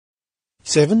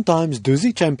7 times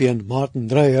Dusi champion Martin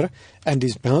Dreyer and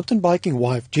his mountain biking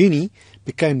wife Jeannie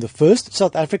became the first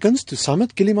South Africans to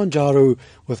summit Kilimanjaro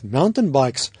with mountain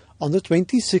bikes on the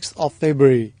 26th of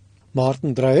February.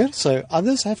 Martin Dreyer says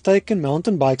others have taken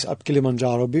mountain bikes up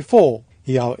Kilimanjaro before.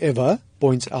 He, however,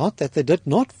 points out that they did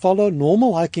not follow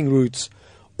normal hiking routes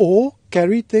or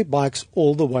carried their bikes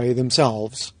all the way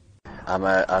themselves. I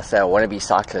want to be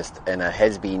cyclist and a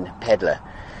has-been paddler.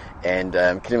 And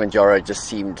Kilimanjaro just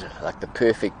seemed like the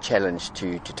perfect challenge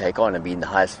to take on and being the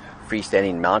highest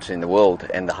freestanding mountain in the world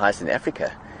and the highest in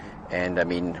Africa. And I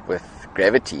mean, with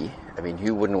gravity,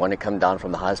 who wouldn't want to come down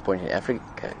from the highest point in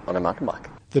Africa on a mountain bike?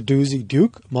 The Dusi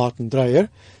Duke, Martin Dreyer,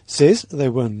 says they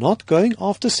were not going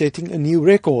after setting a new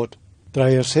record.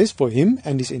 Dreyer says for him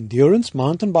and his endurance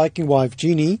mountain biking wife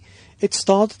Jeannie, it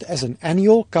started as an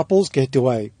annual couples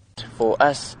getaway. For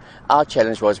us, our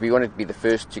challenge was we wanted to be the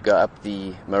first to go up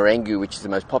the Marangu, which is the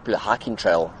most popular hiking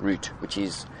trail route, which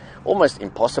is almost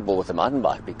impossible with a mountain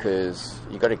bike because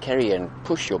you've got to carry and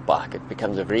push your bike. It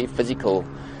becomes a very physical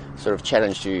sort of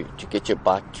challenge to get your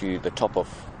bike to the top of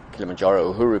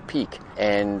Kilimanjaro, Uhuru Peak.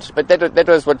 But that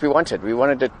was what we wanted. We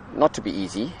wanted it not to be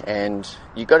easy, and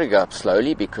you got to go up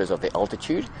slowly because of the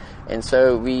altitude. And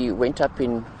so we went up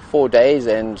in 4 days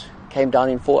and came down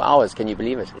in 4 hours. Can you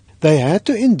believe it? They had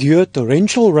to endure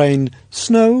torrential rain,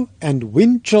 snow and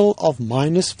wind chill of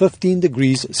minus 15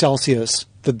 degrees Celsius.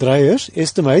 The Dreyers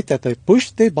estimate that they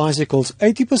pushed their bicycles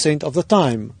 80% of the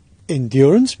time.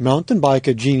 Endurance mountain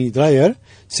biker Jeannie Dreyer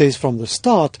says from the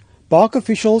start, park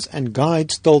officials and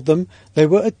guides told them they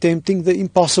were attempting the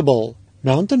impossible.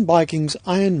 Mountain biking's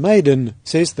Iron Maiden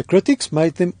says the critics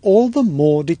made them all the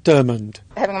more determined.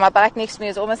 Having my bike next to me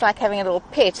is almost like having a little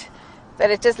pet. That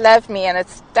it just loved me and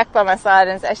it's stuck by my side,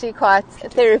 and it's actually quite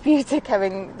therapeutic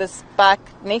having this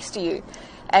bike next to you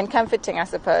and comforting, I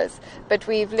suppose. But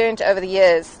we've learned over the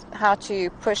years how to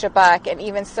push a bike, and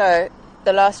even so,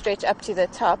 the last stretch up to the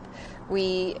top,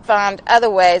 we found other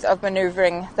ways of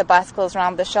maneuvering the bicycles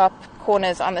around the sharp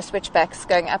corners on the switchbacks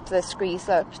going up the scree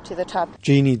slope to the top.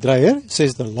 Jeannie Dreyer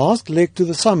says the last leg to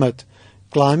the summit,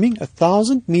 climbing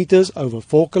 1,000 meters over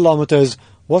 4 kilometers,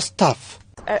 was tough.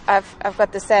 I've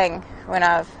got the saying, when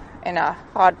I'm in a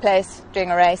hard place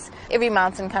doing a race, every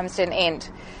mountain comes to an end.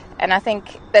 And I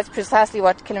think that's precisely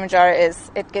what Kilimanjaro is.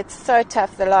 It gets so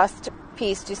tough, the last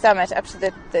piece to summit up to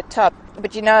the top.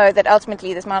 But you know that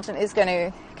ultimately this mountain is going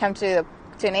to come to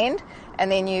an end.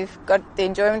 And then you've got the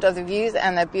enjoyment of the views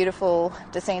and the beautiful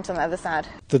descent on the other side.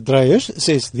 The Dreyers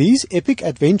says these epic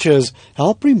adventures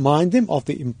help remind them of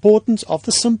the importance of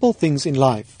the simple things in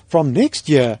life. From next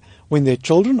year, when their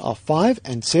children are 5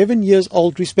 and 7 years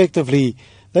old respectively,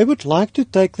 they would like to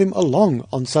take them along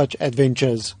on such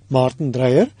adventures. Martin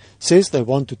Dreyer says they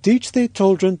want to teach their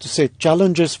children to set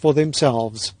challenges for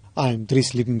themselves. I'm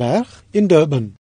Dries Liebenberg in Durban.